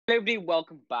Everybody,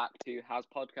 welcome back to House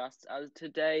Podcasts. As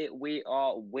today we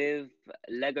are with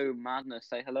Lego Madness.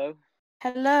 Say hello.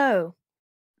 Hello.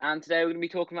 And today we're going to be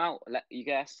talking about, you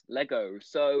guessed, Lego.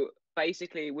 So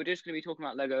basically, we're just going to be talking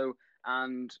about Lego,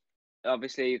 and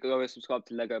obviously, go and subscribe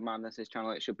to Lego Madness's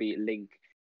channel. It should be a link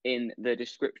in the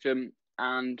description.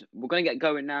 And we're going to get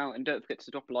going now. And don't forget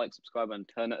to drop a like, subscribe, and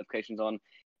turn notifications on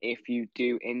if you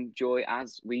do enjoy,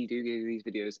 as we do these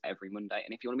videos every Monday.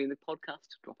 And if you want to be in the podcast,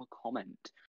 drop a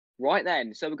comment. Right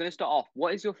then, so we're going to start off.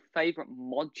 What is your favourite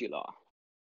modular?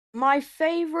 My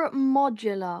favorite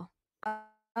modular,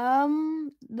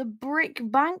 the brick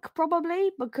bank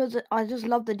probably, because I just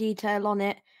love the detail on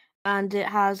it, and it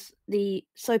has the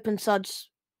soap and suds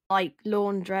like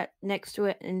laundrette next to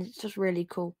it, and it's just really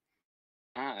cool.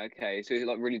 Ah, okay. So is it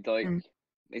like really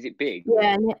is it big?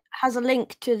 Yeah, and it has a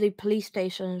link to the police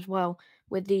station as well,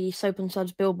 with the soap and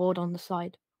suds billboard on the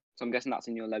side. So I'm guessing that's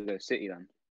in your Lego City then.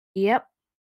 Yep.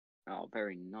 Oh,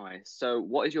 very nice. So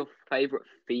what is your favourite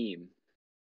theme?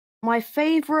 My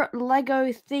favorite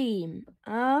Lego theme,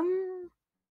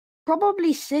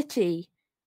 probably City,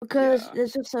 because Yeah,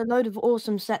 there's just a load of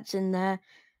awesome sets in there.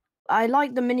 I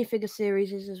like the minifigure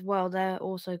series as well. They're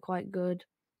also quite good.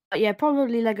 But yeah,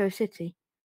 probably Lego City.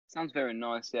 sounds very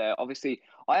nice. Yeah, obviously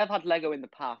I have had Lego in the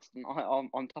past, and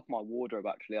on top of my wardrobe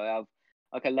actually, I have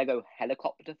like a Lego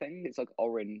helicopter thing. It's like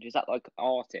orange. Is that like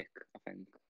Arctic? I think.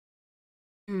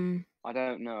 Mm. I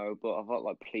don't know, but I've got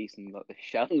like police and like the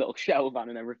shell, little shell van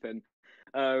and everything.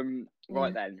 Right Yeah.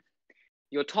 then,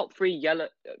 your top three yellow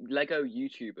Lego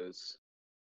YouTubers.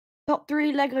 Top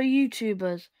 3 Lego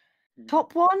YouTubers. Hmm.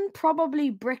 Top 1,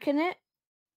 probably Brickin' It.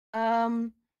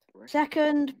 Um,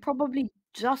 Second, Britain. probably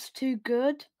Just Too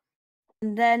Good.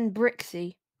 And then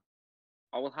Brixie.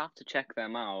 I will have to check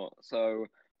them out. So,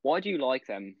 why do you like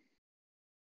them?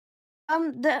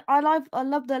 I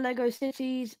love their Lego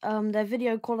cities. Their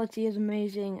video quality is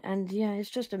amazing, and yeah, it's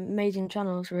just amazing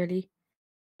channels, really.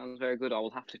 Sounds very good. I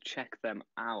will have to check them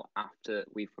out after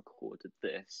we've recorded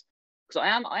this. Because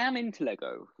I am into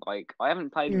Lego. Like, I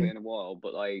haven't played with it Mm. in a while,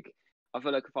 but like, I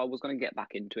feel like if I was going to get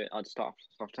back into it, I'd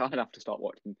have to start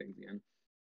watching things again.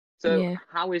 So, Yeah.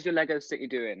 how is your Lego City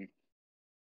doing?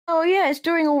 Oh yeah, it's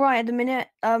doing all right at the minute.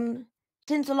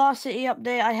 Since the last city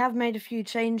update, I have made a few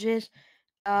changes.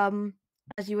 Um,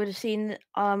 as you would have seen,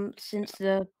 since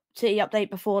the city update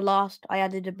before last, I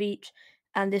added a beach,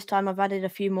 and this time I've added a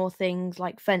few more things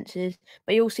like fences.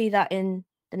 But you'll see that in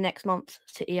the next month's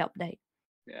city update.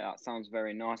 Yeah, that sounds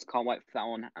very nice. Can't wait for that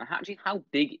one. And actually, how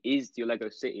big is your Lego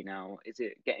City now? Is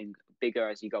it getting bigger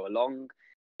as you go along?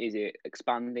 Is it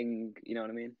expanding? You know what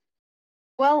I mean?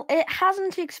 Well, it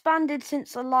hasn't expanded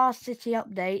since the last city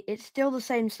update. It's still the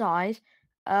same size,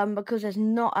 because there's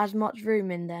not as much room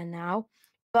in there now.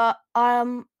 But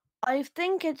I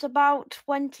think it's about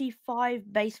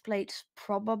 25 base plates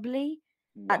probably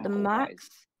at the Wow, that is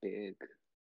max. big.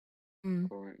 Mm,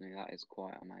 Currently, that is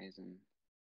quite amazing.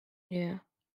 yeah.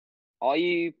 Are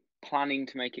you planning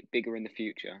to make it bigger in the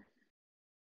future?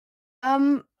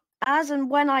 Um, as and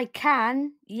when I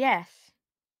can, yes.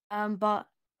 But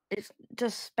it's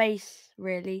just space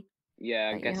really Yeah,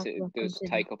 I that you guess have it to does consider.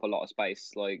 take up a lot of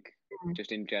space, like Mm,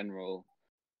 just in general.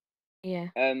 yeah.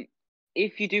 Um,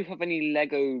 if you do have any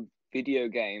Lego video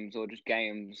games or just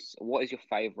games, what is your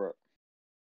favorite?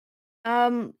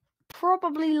 Um,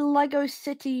 Probably Lego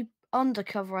City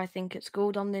Undercover, I think it's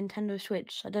called on Nintendo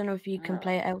Switch. I don't know if you can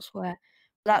play Ah, it elsewhere.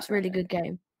 That's a really okay. good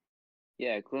game.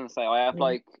 Yeah, I couldn't say I have Yeah.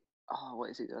 like what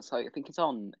is it? That's like I think it's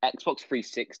on Xbox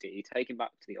 360, taking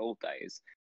back to the old days.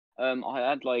 I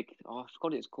had like I forgot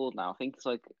what it's called now. I think it's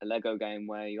like a Lego game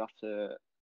where you have to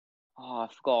I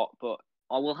forgot, but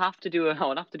I will have to do a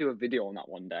I'll have to do a video on that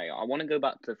one day. I want to go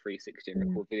back to 360 and Mm.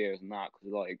 record videos on that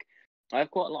because like I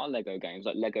have quite a lot of Lego games,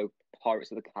 like Lego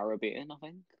Pirates of the Caribbean, I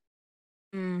think.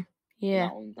 Mm. And Yeah.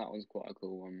 that one's quite a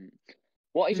cool one.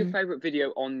 What is your Mm. favorite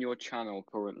video on your channel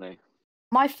currently?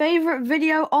 My favorite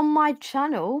video on my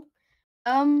channel,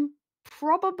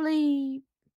 probably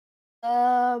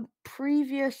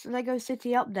previous Lego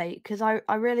City update because I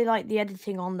really like the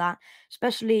editing on that,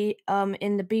 especially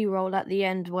in the B-roll at the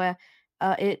end where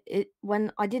it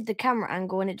when I did the camera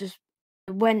angle and it just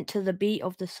went to the beat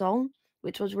of the song,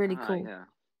 which was really Ah, cool. yeah.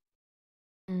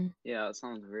 Mm, Yeah, that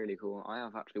sounds really cool. I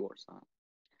have actually watched that.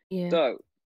 yeah. So,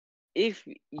 if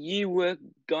you were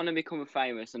gonna become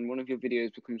famous and one of your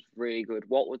videos becomes really good,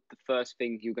 what would the first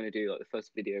thing you're gonna do, like the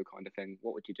first video kind of thing?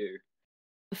 What would you do?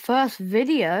 The first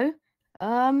video,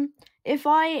 if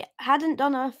I hadn't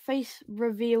done a face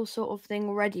reveal sort of thing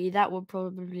already, that would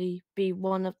probably be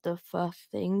one of the first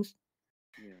things.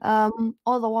 Yeah.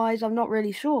 Otherwise, I'm not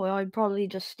really sure. I'd probably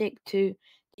just stick to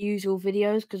usual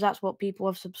videos because that's what people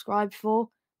have subscribed for.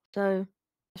 So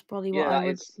that's probably what Yeah, I that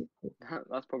would. is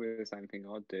that's probably the same thing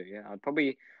I'd do. Yeah, I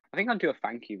think I'd do a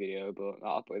thank you video, but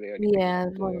that'll probably the only thing Yeah,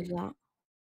 I'd as well as do. that.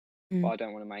 But Mm, I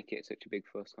don't want to make it such a big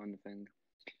fuss kind of thing.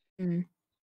 mm.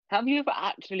 Have you ever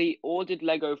actually ordered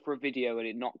Lego for a video and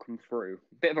it not come through?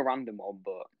 Bit of a random one,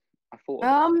 but I thought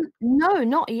of it. No,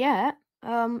 not yet.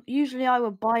 Usually I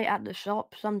would buy it at the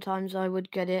shop. Sometimes I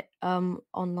would get it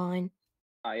online.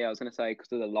 Yeah, I was gonna say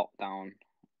because of the lockdown,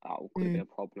 that could have been Mm, a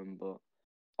problem, but yeah.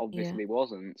 obviously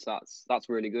wasn't. So that's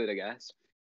really good, I guess.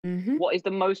 Mhm. What is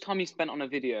the most time you spent on a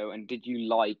video, and did you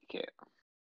like it?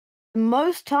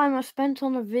 Most time I spent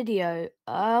on a video,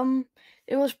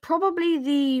 it was probably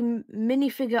the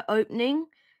minifigure opening.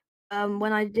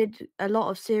 When I did a lot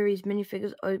of series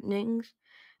minifigures openings,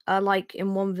 like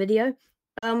in one video.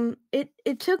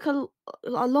 It took a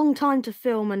long time to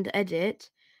film and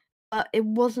edit, but it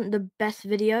wasn't the best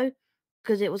video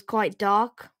because it was quite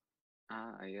dark.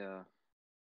 Yeah.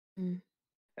 Mm.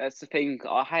 That's the thing.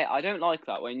 I don't like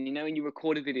that when when you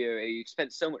record a video, you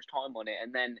spent so much time on it,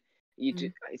 and then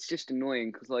Mm. it's just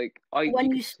annoying because like I you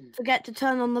When you could forget to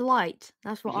turn on the light,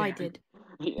 that's what I yeah did.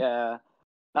 yeah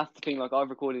that's the thing. Like I've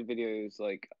recorded videos,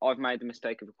 like I've made the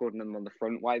mistake of recording them on the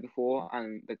front way before,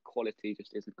 and the quality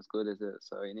just isn't as good as it.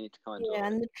 So you need to kind of Yeah,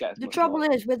 and get as the much trouble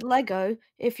light. is with Lego,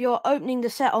 if you're opening the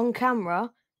set on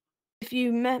camera, if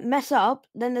you mess up,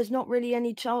 then there's not really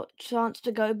any chance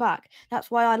to go back.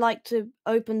 That's why I like to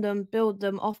open them, build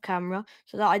them off camera,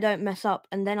 so that I don't mess up,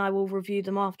 and then I will review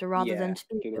them after rather Yeah, than to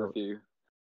do the build. review.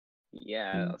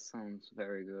 Yeah, Mm. that sounds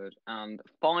very good. And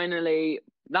finally,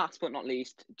 last but not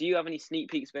least, do you have any sneak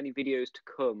peeks of any videos to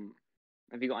come?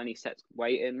 Have you got any sets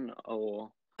waiting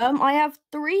or? I have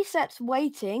 3 sets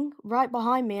waiting right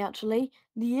behind me actually.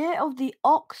 The Year of the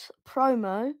Ox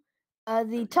promo,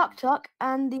 the Tuk Tuk,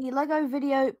 and the Lego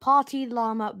Video Party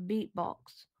Llama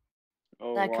Beatbox.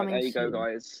 All They're right, there coming you go, soon.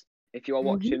 guys. If you are Mhm,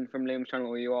 watching from Liam's channel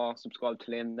or you are subscribed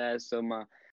to Liam, there's some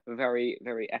very,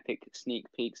 very epic sneak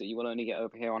peeks that you will only get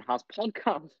over here on Has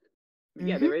Podcast.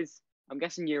 Yeah, mhm. there is. I'm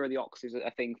guessing Year of the Ox is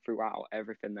a thing throughout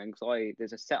everything then, because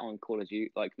there's a set on Call of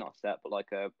Duty, like not a set, but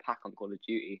like a pack on Call of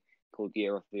Duty called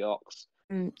Year of the Ox.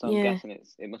 So I'm Yeah. guessing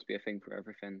it must be a thing for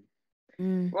everything.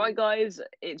 Mm. Right, guys,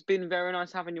 it's been very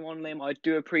nice having you on, Liam. I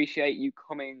do appreciate you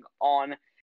coming on,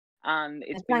 and Yeah,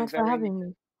 it's been a thanks for very having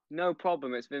me. no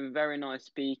problem. It's been very nice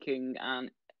speaking,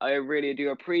 and I really do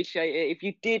appreciate it. If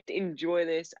you did enjoy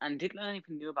this and did learn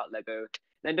anything new about Lego,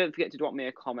 then don't forget to drop me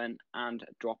a comment and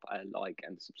drop a like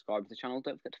and subscribe to the channel.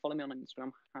 Don't forget to follow me on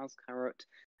Instagram, HasCarrot.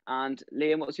 And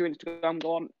Liam, what's your Instagram?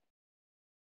 Go on,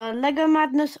 Lego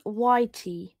Madness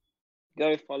YT.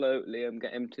 go follow Liam,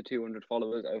 get him to 200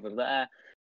 followers over there.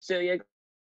 So yeah,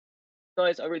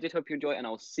 guys, I really did hope you enjoy, and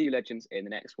I'll see you legends in the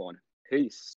next one.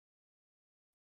 Peace.